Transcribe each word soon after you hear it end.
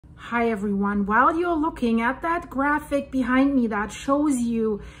Hi everyone. While you're looking at that graphic behind me that shows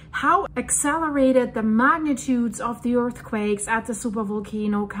you how accelerated the magnitudes of the earthquakes at the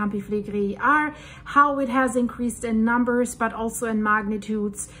supervolcano Campi Flegrei are, how it has increased in numbers but also in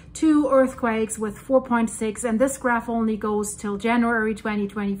magnitudes, 2 earthquakes with 4.6, and this graph only goes till January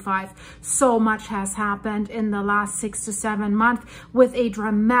 2025. So much has happened in the last 6 to 7 months with a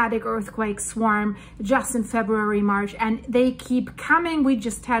dramatic earthquake swarm just in February, March, and they keep coming. We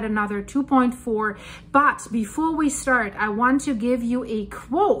just had another 2.4. But before we start, I want to give you a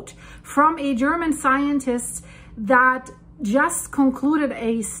quote from a German scientist that just concluded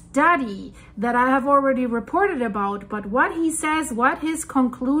a study that I have already reported about. But what he says, what his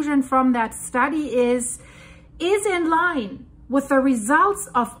conclusion from that study is in line with the results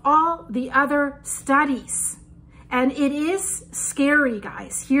of all the other studies. And it is scary,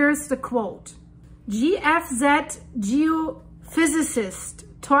 guys. Here's the quote. GFZ geophysicist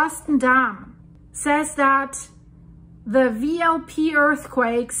Thorsten Dahm says that the VLP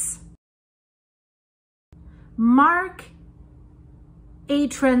earthquakes mark a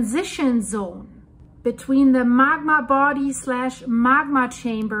transition zone between the magma body / magma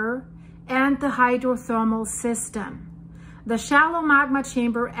chamber and the hydrothermal system. The shallow magma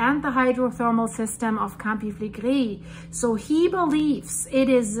chamber and the hydrothermal system of Campi Flegrei. So he believes it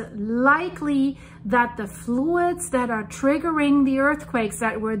is likely that the fluids that are triggering the earthquakes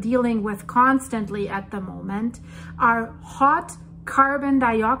that we're dealing with constantly at the moment are hot carbon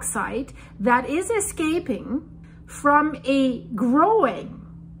dioxide that is escaping from a growing,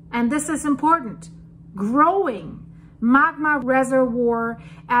 and this is important, growing magma reservoir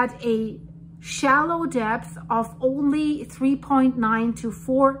at a shallow depth of only 3.9 to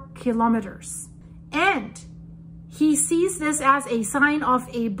 4 kilometers. And he sees this as a sign of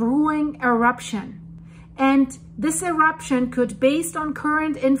a brewing eruption. And this eruption could, based on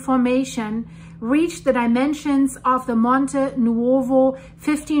current information, reach the dimensions of the Monte Nuovo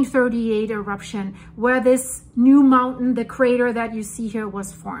 1538 eruption, where this new mountain, the crater that you see here,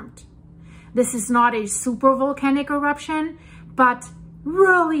 was formed. This is not a supervolcanic eruption, but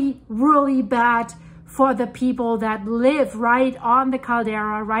really, really bad for the people that live right on the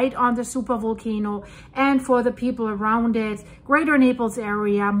caldera, right on the supervolcano, and for the people around it. Greater Naples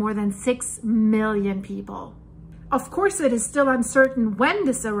area, more than 6 million people. Of course, it is still uncertain when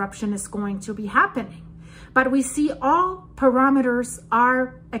this eruption is going to be happening, but we see all parameters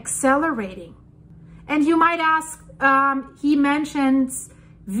are accelerating. And you might ask, he mentions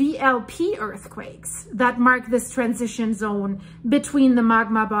VLP earthquakes that mark this transition zone between the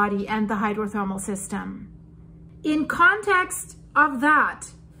magma body and the hydrothermal system. In context of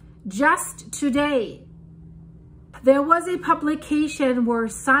that, just today, there was a publication where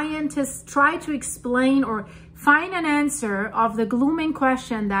scientists tried to explain or find an answer of the glooming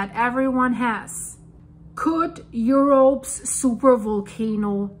question that everyone has. Could Europe's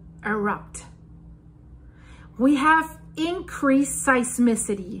supervolcano erupt? We have increased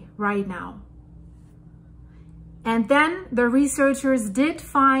seismicity right now. And then the researchers did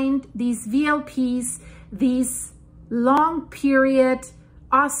find these VLPs, these long period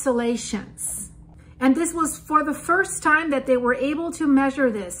oscillations. And this was for the first time that they were able to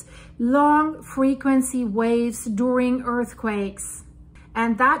measure this, long frequency waves during earthquakes.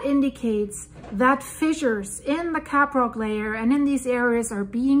 And that indicates that fissures in the caprock layer and in these areas are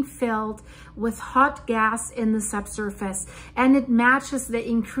being filled with hot gas in the subsurface. And it matches the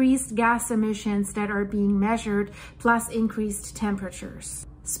increased gas emissions that are being measured, plus increased temperatures.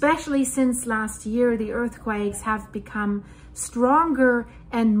 Especially since last year, the earthquakes have become stronger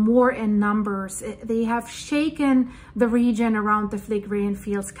and more in numbers. They have shaken the region around the Phlegreian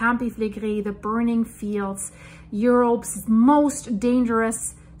fields, Campi Flegrei, the burning fields, Europe's most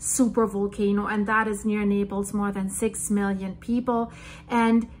dangerous supervolcano, and that is near Naples, more than 6 million people.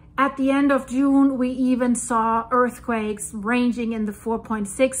 And at the end of June, we even saw earthquakes ranging in the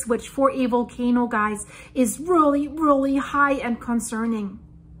 4.6, which for a volcano, guys, is really, really high and concerning.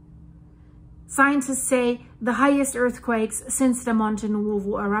 Scientists say the highest earthquakes since the Monte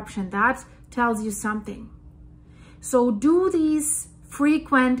Nuovo eruption. That tells you something. So do these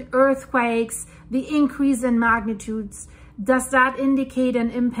frequent earthquakes, the increase in magnitudes, does that indicate an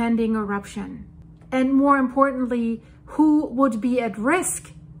impending eruption? And more importantly, who would be at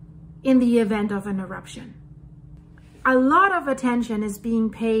risk in the event of an eruption? A lot of attention is being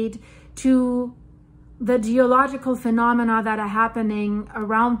paid to the geological phenomena that are happening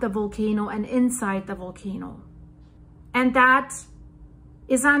around the volcano and inside the volcano. And that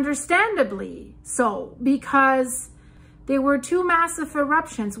is understandably so, because There were two massive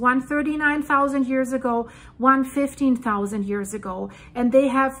eruptions, one 39,000 years ago, one 15,000 years ago, and they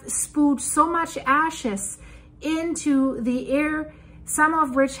have spewed so much ashes into the air, some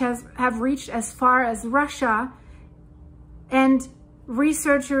of which have reached as far as Russia. And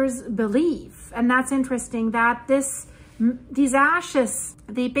researchers believe, and that's interesting, that these ashes,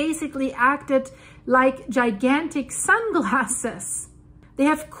 they basically acted like gigantic sunglasses. They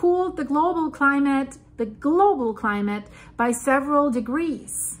have cooled the global climate by several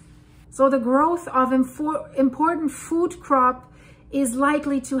degrees. So the growth of important food crop is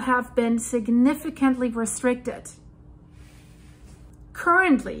likely to have been significantly restricted.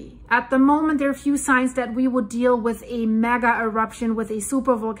 Currently, at the moment, there are few signs that we would deal with a mega eruption, with a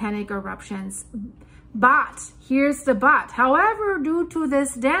supervolcanic eruptions. But, here's the but. However, due to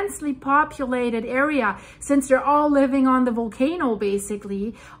this densely populated area, since they're all living on the volcano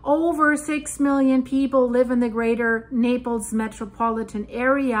basically, over 6 million people live in the greater Naples metropolitan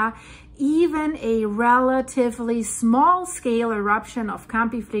area, even a relatively small-scale eruption of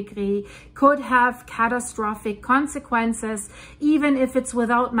Campi Flegrei could have catastrophic consequences, even if it's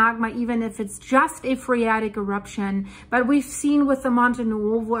without magma, even if it's just a phreatic eruption. But we've seen with the Monte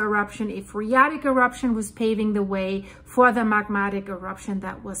Nuovo eruption, a phreatic eruption was paving the way for the magmatic eruption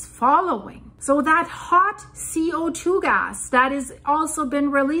that was following. So that hot CO2 gas that has also been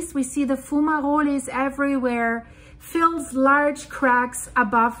released, we see the fumaroles everywhere, fills large cracks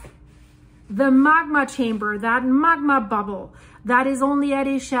above the magma chamber, that magma bubble that is only at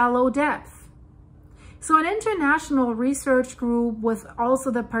a shallow depth. So an international research group with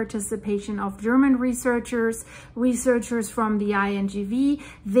also the participation of German researchers from the INGV,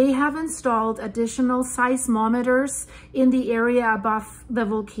 they have installed additional seismometers in the area above the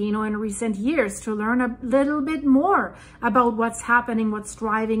volcano in recent years to learn a little bit more about what's happening, what's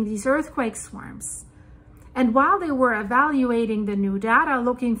driving these earthquake swarms. And while they were evaluating the new data,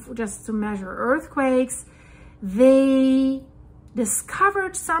 looking for just to measure earthquakes, they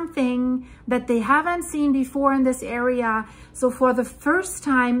discovered something that they haven't seen before in this area. So for the first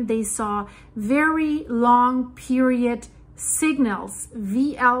time, they saw very long period signals,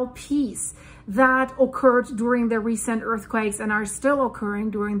 VLPs, that occurred during the recent earthquakes and are still occurring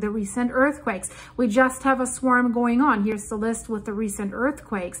during the recent earthquakes. We just have a swarm going on. Here's the list with the recent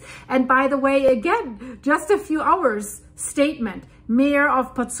earthquakes. And by the way, again, just a few hours statement, Mayor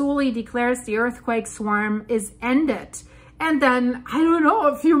of Pozzuoli declares the earthquake swarm is ended. And then, I don't know,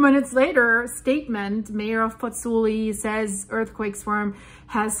 a few minutes later, statement, Mayor of Pozzuoli says earthquake swarm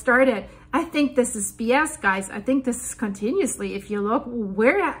has started. I think this is BS, guys. I think this is continuously. If you look,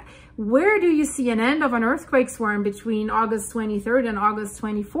 where do you see an end of an earthquake swarm between August 23rd and August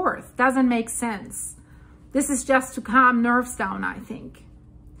 24th? Doesn't make sense. This is just to calm nerves down, I think.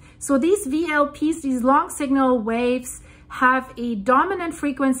 So these VLPs, these long signal waves, have a dominant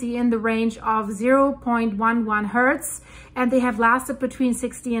frequency in the range of 0.11 hertz, and they have lasted between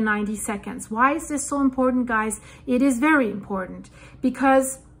 60 and 90 seconds. Why is this so important, guys? It is very important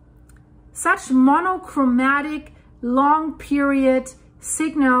because such monochromatic long period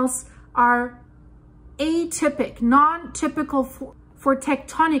signals are atypical, non-typical for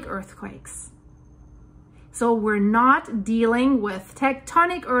tectonic earthquakes. So we're not dealing with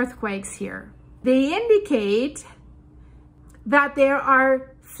tectonic earthquakes here. They indicate that there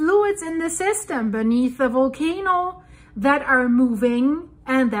are fluids in the system beneath the volcano that are moving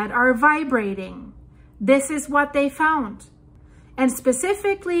and that are vibrating. This is what they found. And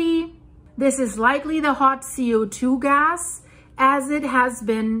specifically, this is likely the hot CO2 gas, as it has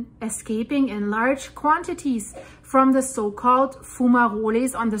been escaping in large quantities from the so-called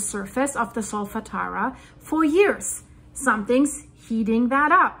fumaroles on the surface of the Solfatara for years. Something's heating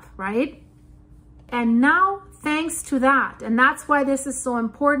that up, right? And now, thanks to that, and that's why this is so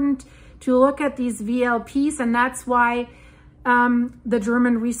important to look at these VLPs, and that's why the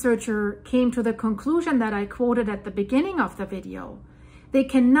German researcher came to the conclusion that I quoted at the beginning of the video. They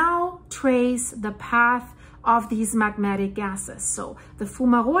can now trace the path of these magmatic gases. So the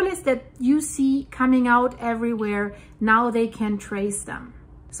fumaroles that you see coming out everywhere, now they can trace them.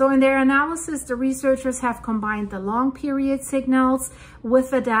 So in their analysis, the researchers have combined the long period signals with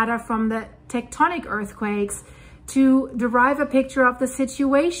the data from the tectonic earthquakes to derive a picture of the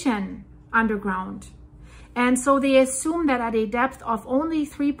situation underground. And so they assume that at a depth of only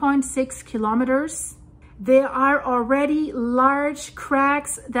 3.6 kilometers, there are already large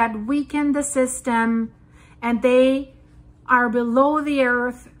cracks that weaken the system, and they are below the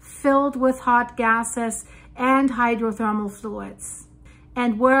earth, filled with hot gases and hydrothermal fluids.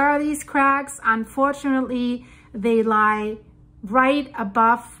 And where are these cracks? Unfortunately, they lie right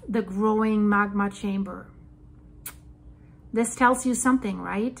above the growing magma chamber. This tells you something,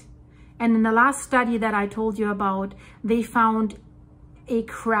 right? And in the last study that I told you about, they found a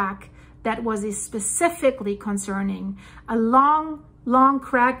crack that was specifically concerning. A long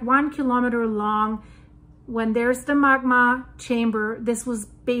crack, 1 kilometer long. When there's the magma chamber, this was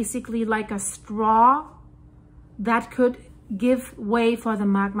basically like a straw that could give way for the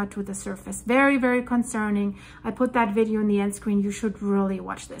magma to the surface. Very, very concerning. I put that video in the end screen. You should really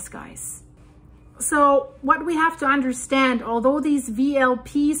watch this, guys. So what we have to understand, although these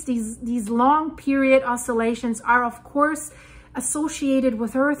VLPs, these long period oscillations are of course associated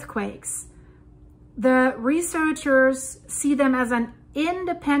with earthquakes, the researchers see them as an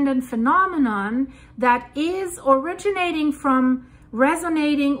independent phenomenon that is originating from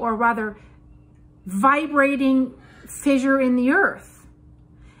resonating, or rather vibrating, fissure in the earth.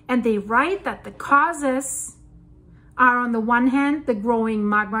 And they write that the causes are, on the one hand, the growing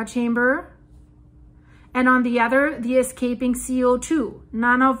magma chamber, and on the other, the escaping CO2.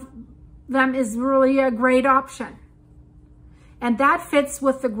 None of them is really a great option. And that fits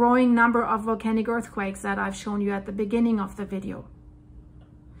with the growing number of volcanic earthquakes that I've shown you at the beginning of the video.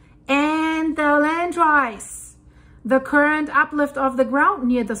 And the land rise, the current uplift of the ground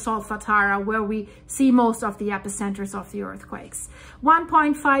near the Solfatara, where we see most of the epicenters of the earthquakes.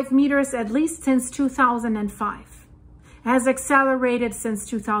 1.5 meters at least since 2005, has accelerated since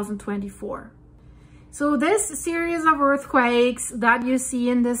 2024. So this series of earthquakes that you see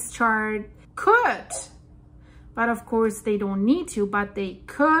in this chart could, but of course they don't need to, but they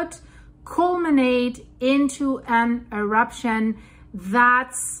could culminate into an eruption.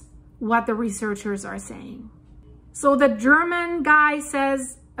 That's what the researchers are saying. So the German guy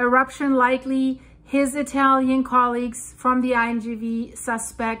says eruption likely. His Italian colleagues from the INGV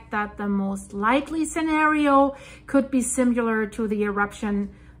suspect that the most likely scenario could be similar to the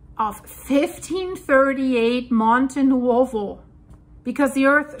eruption of 1538 Monte Nuovo, because the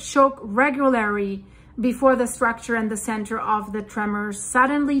earth shook regularly before the structure and the center of the tremors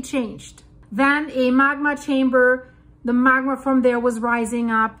suddenly changed. Then a magma chamber, the magma from there was rising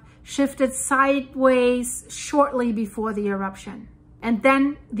up, shifted sideways shortly before the eruption. And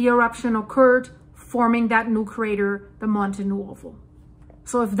then the eruption occurred, forming that new crater, the Monte Nuovo.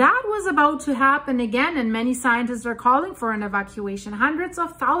 So if that was about to happen again, and many scientists are calling for an evacuation, hundreds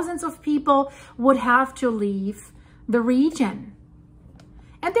of thousands of people would have to leave the region.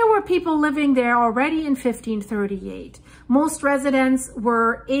 And there were people living there already in 1538. Most residents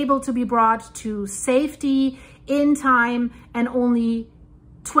were able to be brought to safety in time, and only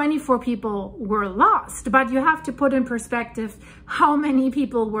 24 people were lost. But you have to put in perspective how many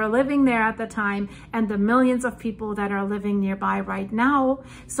people were living there at the time and the millions of people that are living nearby right now.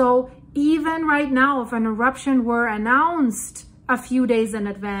 So even right now, if an eruption were announced a few days in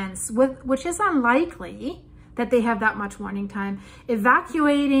advance, which is unlikely that they have that much warning time,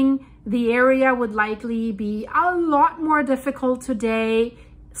 evacuating the area would likely be a lot more difficult today,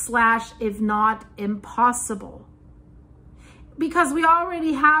 if not impossible. Because we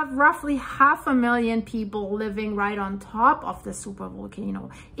already have roughly 500,000 people living right on top of the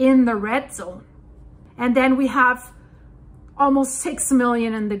supervolcano in the red zone. And then we have almost 6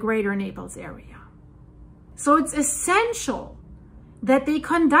 million in the greater Naples area. So it's essential that they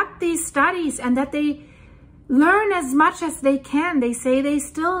conduct these studies and that they learn as much as they can. They say they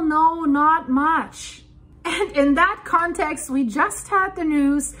still know not much. And in that context, we just had the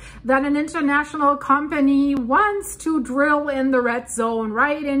news that an international company wants to drill in the red zone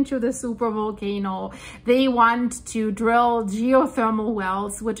right into the supervolcano. They want to drill geothermal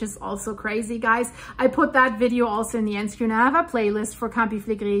wells, which is also crazy, guys. I put that video also in the end screen. I have a playlist for Campi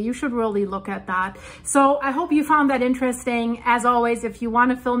Flegrei. You should really look at that. So I hope you found that interesting. As always, if you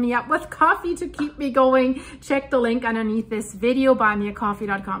want to fill me up with coffee to keep me going, check the link underneath this video,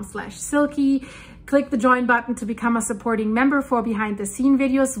 buymeacoffee.com/silky. Click the join button to become a supporting member for behind the scene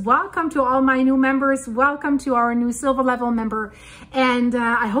videos. Welcome to all my new members. Welcome to our new silver level member. And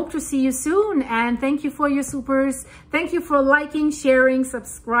I hope to see you soon. And thank you for your supers. Thank you for liking, sharing,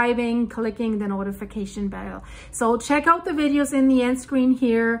 subscribing, clicking the notification bell. So check out the videos in the end screen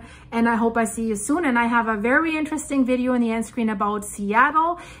here. And I hope I see you soon. And I have a very interesting video in the end screen about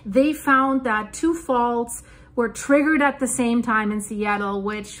Seattle. They found that 2 faults were triggered at the same time in Seattle,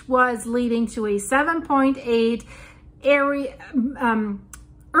 which was leading to a 7.8 area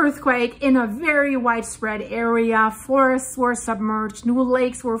earthquake in a very widespread area. Forests were submerged, new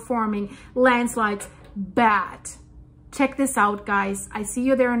lakes were forming, landslides, bad. Check this out, guys. I see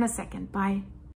you there in a second. Bye.